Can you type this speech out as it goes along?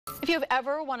you've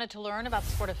ever wanted to learn about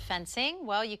the sport of fencing,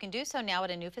 well, you can do so now at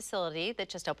a new facility that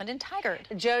just opened in Tigard.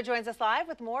 Joe joins us live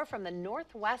with more from the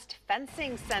Northwest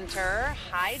Fencing Center.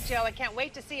 Hi, Joe. I can't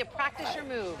wait to see you practice your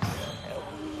moves.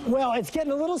 Well, it's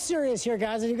getting a little serious here,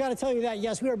 guys, and you've got to tell you that.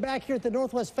 Yes, we are back here at the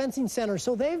Northwest Fencing Center.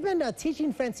 So they've been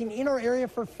teaching fencing in our area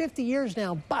for 50 years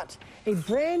now, but a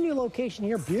brand new location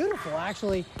here, beautiful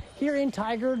actually, here in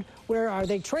Tigard, where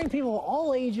they train people of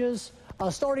all ages,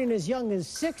 starting as young as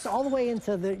 6 all the way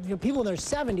into the people in their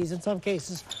 70s in some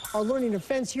cases are learning to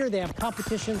fence here. They have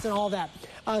competitions and all that.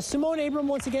 Simone Abram,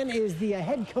 once again, is the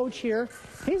head coach here.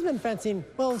 He's been fencing,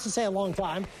 well, let's just say a long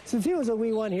time, since he was a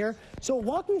wee one here. So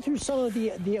walk me through some of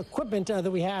the equipment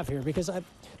that we have here, because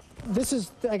this is,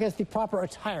 I guess, the proper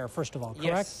attire, first of all,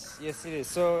 correct? Yes, it is.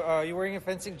 So you're wearing a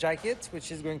fencing jacket,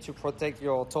 which is going to protect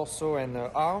your torso and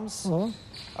arms.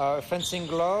 A fencing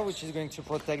glove, which is going to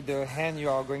protect the hand you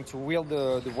are going to wield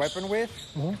the weapon with.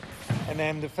 And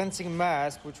then the fencing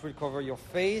mask, which will cover your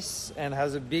face and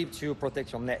has a bead to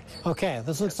protect your neck. Okay,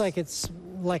 this looks like it's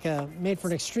like made for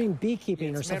an extreme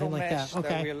beekeeping or something like that.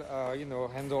 Okay. That will,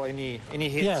 handle any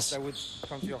hits that would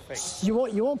come to your face. You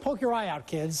won't poke your eye out,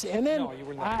 kids. And then, no, you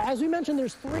will not. As we mentioned,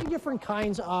 there's 3 different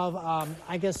kinds of,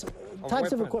 I guess,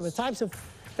 types of equipment, types of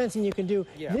fencing you can do.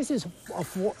 Yeah. This is a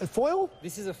foil?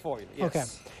 This is a foil, yes. Okay.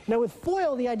 Now with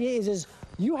foil, the idea is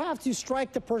you have to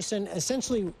strike the person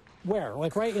essentially where?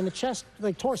 Like right in the chest,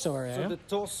 like torso area? So yeah? the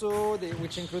torso,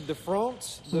 which include the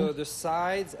front, the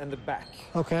sides, and the back.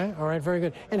 Okay, all right, very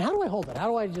good. And how do I hold it? How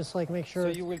do I just like make sure? So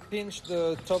you will pinch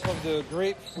the top of the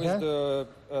grip with the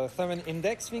thumb and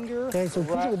index finger. Okay, so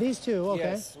pinch it with these two, okay.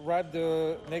 Yes, wrap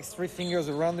the next 3 fingers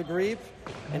around the grip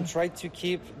and try to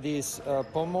keep this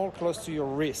pommel close to your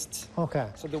wrist. Okay.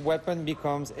 So the weapon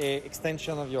becomes a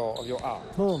extension of your arm.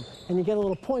 Boom, and you get a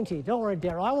little pointy. Don't worry,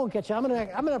 Daryl, I won't get you.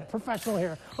 I'm a professional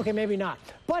here. Okay, maybe not.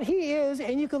 But he is,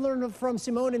 and you can learn from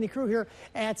Simone and the crew here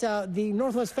at the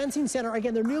Northwest Fencing Center.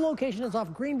 Again, their new location is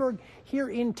off Greenberg here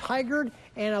in Tigard,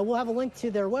 and we'll have a link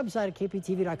to their website at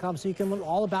kptv.com so you can learn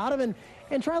all about them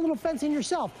and try a little fencing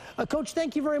yourself. Coach,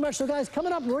 thank you very much. So, guys,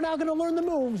 coming up, we're now going to learn the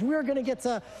moves. We're going to get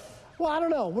to, well, I don't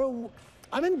know.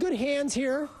 I'm in good hands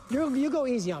here. You go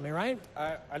easy on me, right?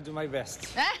 I'll do my best.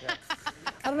 Yes.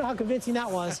 I don't know how convincing that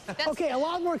was. Okay, a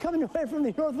lot more coming away from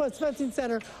the Northwest Fencing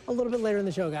Center a little bit later in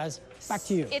the show, guys. Back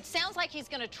to you. It sounds like he's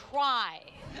going to try,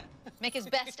 make his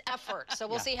best effort. So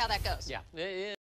we'll see how that goes. Yeah.